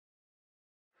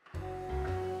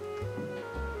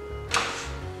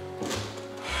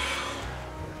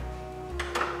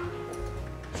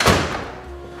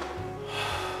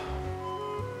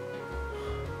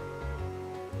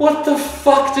What the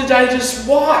fuck did I just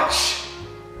watch?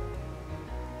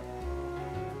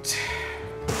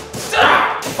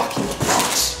 Fucking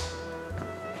fucks.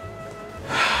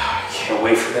 Can't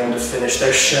wait for them to finish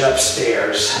their shit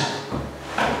upstairs.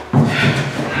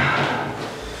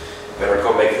 Better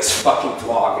go make this fucking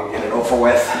vlog and get it over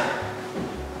with.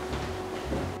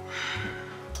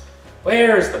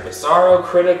 Where's the Bizarro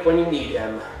critic when you need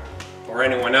him? Or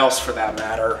anyone else for that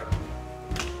matter.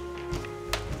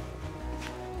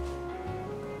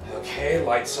 Okay,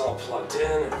 lights all plugged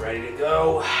in and ready to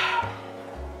go.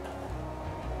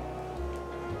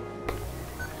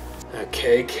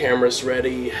 Okay, camera's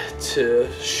ready to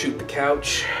shoot the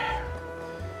couch.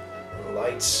 And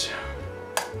lights.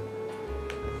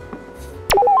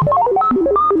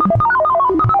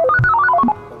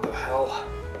 What the hell?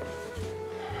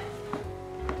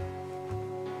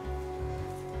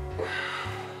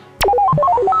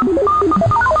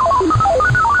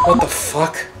 What the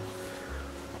fuck?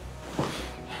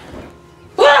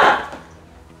 Ah!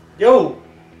 Yo!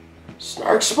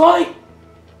 Snark Spy?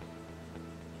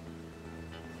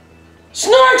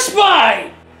 Snark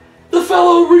Spy! The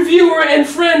fellow reviewer and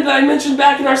friend that I mentioned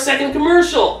back in our second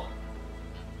commercial.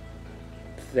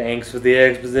 Thanks for the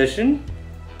exposition.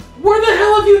 Where the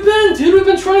hell have you been, dude? We've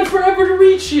been trying forever to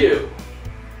reach you.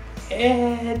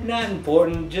 Not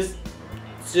important. Just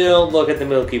don't look at the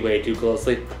Milky Way too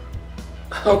closely.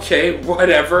 Okay,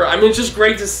 whatever. I mean, it's just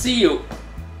great to see you.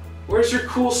 Where's your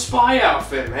cool spy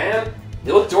outfit, man?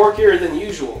 You look dorkier than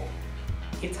usual.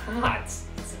 It's hot. It's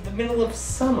in the middle of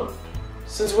summer.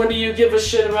 Since when do you give a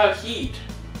shit about heat?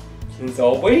 Since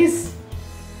always?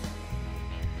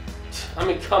 I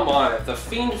mean, come on. If the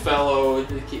Fiend fellow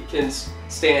can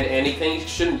stand anything,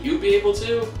 shouldn't you be able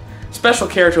to? Special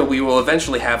character we will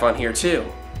eventually have on here, too.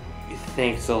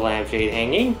 Thanks to the lampshade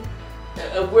hanging.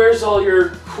 Where's all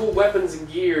your cool weapons and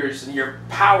gears, and your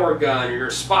power gun, or your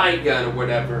spy gun, or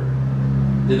whatever?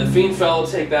 Did the Fiend fellow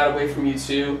take that away from you,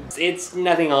 too? It's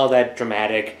nothing all that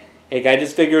dramatic. Like, I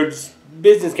just figured it's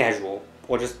business casual.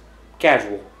 Or just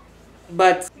casual.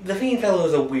 But the Fiend fellow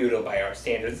is a weirdo by our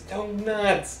standards. Don't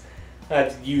not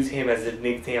use him as an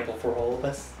example for all of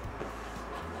us.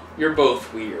 You're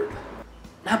both weird.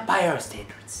 Not by our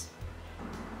standards.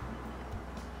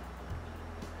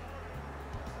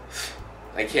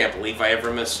 I can't believe I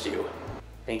ever missed you.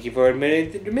 Thank you for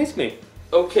admitting that you missed me.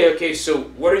 Okay, so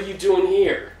what are you doing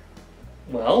here?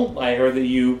 Well, I heard that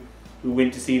you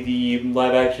went to see the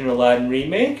live-action Aladdin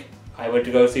remake. I went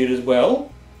to go see it as well.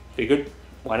 Figured,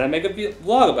 why not make a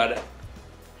vlog about it?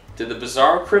 Did the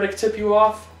Bizarro critic tip you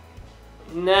off?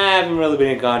 Nah, I haven't really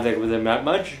been in contact with him that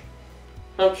much.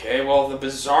 Okay, well, the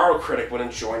Bizarro critic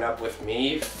wouldn't join up with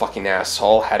me. Fucking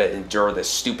asshole, had to endure this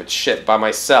stupid shit by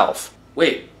myself.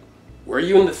 Wait, were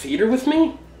you in the theater with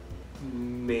me?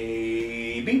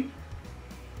 Maybe.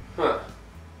 Huh.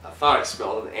 I thought I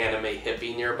smelled an anime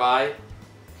hippie nearby.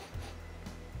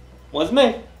 Was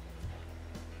me.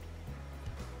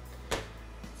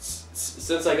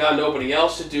 Since I got nobody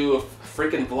else to do a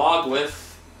freaking vlog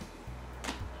with,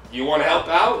 you want to help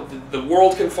out? The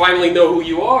world can finally know who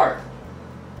you are.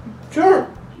 Sure.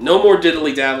 No more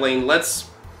diddly-daddling. Let's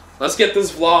get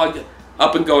this vlog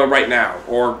up and going right now.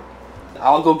 Or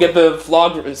I'll go get the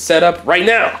vlog set up right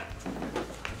now.